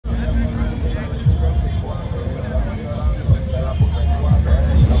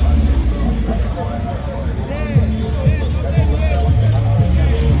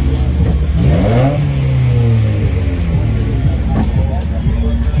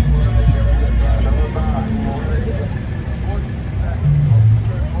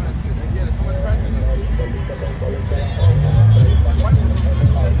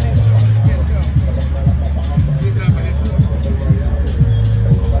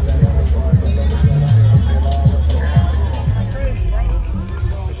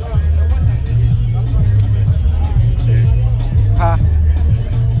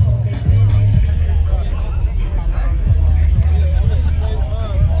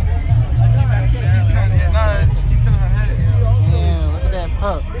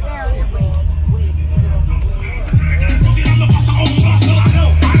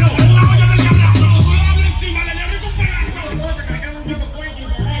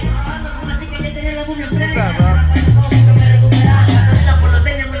What's up, bro?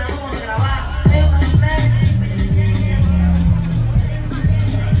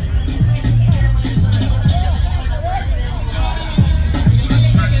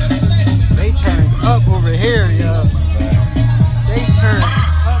 They turned up over here, yo. They turned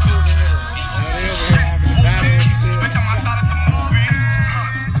up over here.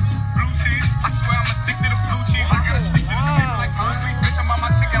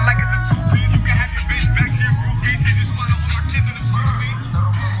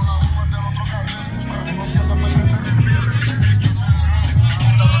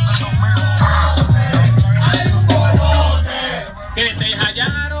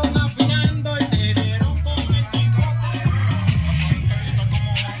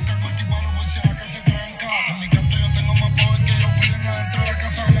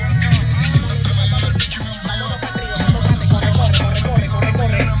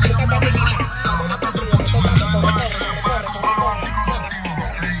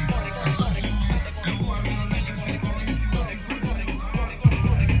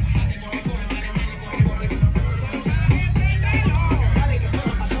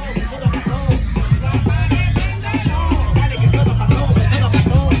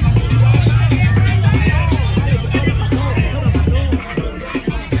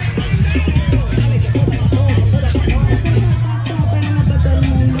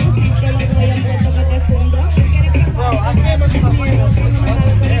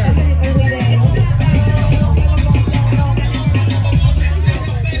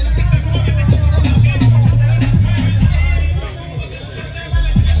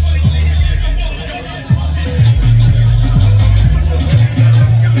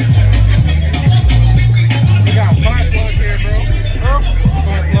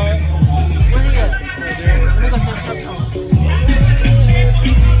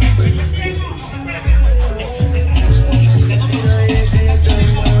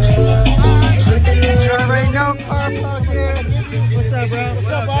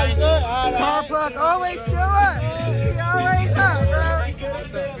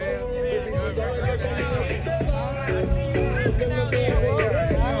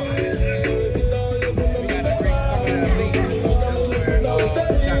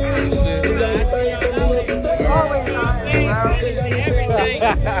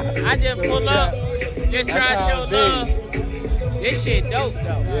 I just pull up, just try to show love. This shit dope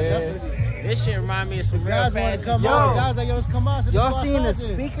though. Yeah. This shit remind me of some real fast. Y'all seen the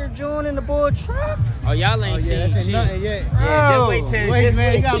speaker joint in the bull truck? Oh, y'all ain't seen shit. Nothing yet. Yeah, just wait till wait,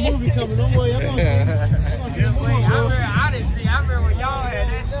 man, you got a movie coming. Don't worry, I'm gonna see. I remember when y'all had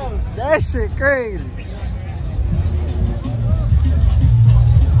that shit. That shit crazy.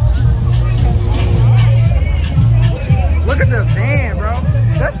 Look at the van, bro.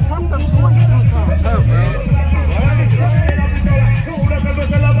 That's custom toys comes up, bro.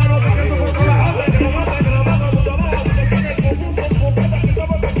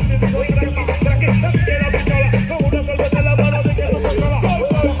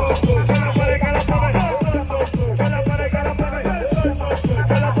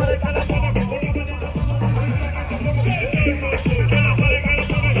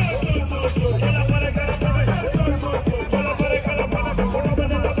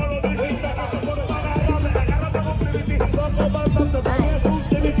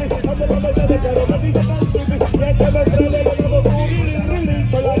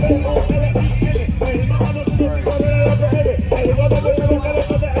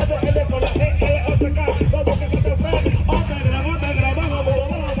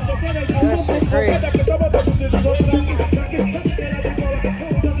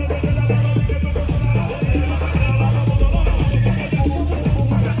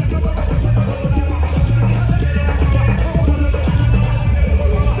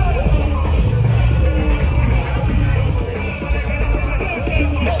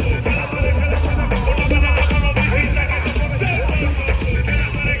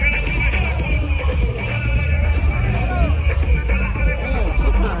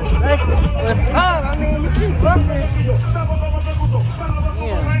 What's up? I mean, you keep looking.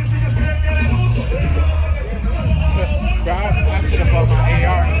 I should have bought my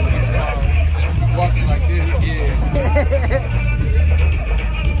AR. Walking like this, yeah.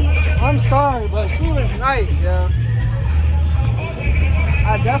 I'm sorry, but she was nice, yo.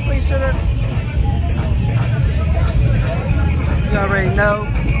 I definitely should have. You already know.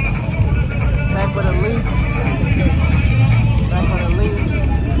 Back with a leak. Back with a leak.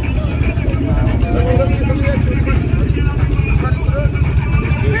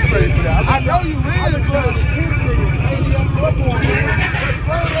 I know you really good.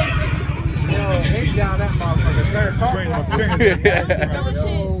 Yo, they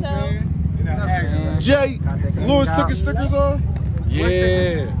Jay, Lewis took his stickers off?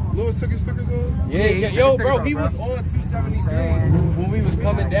 Yeah. Lewis took his stickers off? Yeah, yo, bro, he was on 273 when we was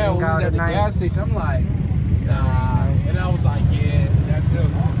coming down. We was at the gas station. I'm like, nah. And I was like, yeah, that's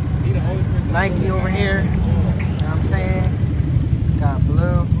him. He the only person. Nike over here. You know what I'm saying? Got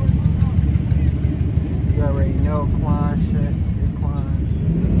blue. You already know Quan shit. Quan.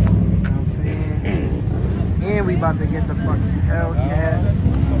 You know what I'm saying? And we about to get the fucking Hellcat. You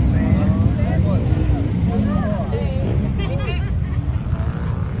know what I'm saying?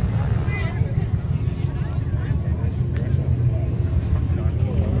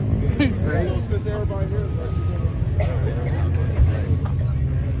 Since everybody here,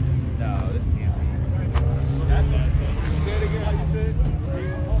 No, this can't be. say it again, how you said?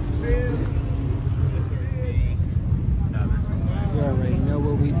 You already know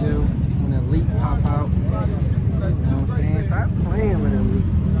what we do when Elite pop out. You know what I'm saying? Stop playing with Elite.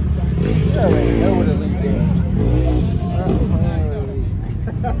 You already know what Elite do. Stop playing with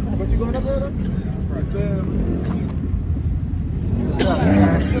Elite. But you going up there? What's up,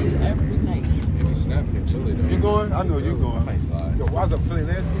 man? Snap in Philly, though. You going? I know you going. I might slide. Yo, I was up Philly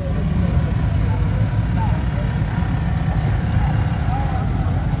last year.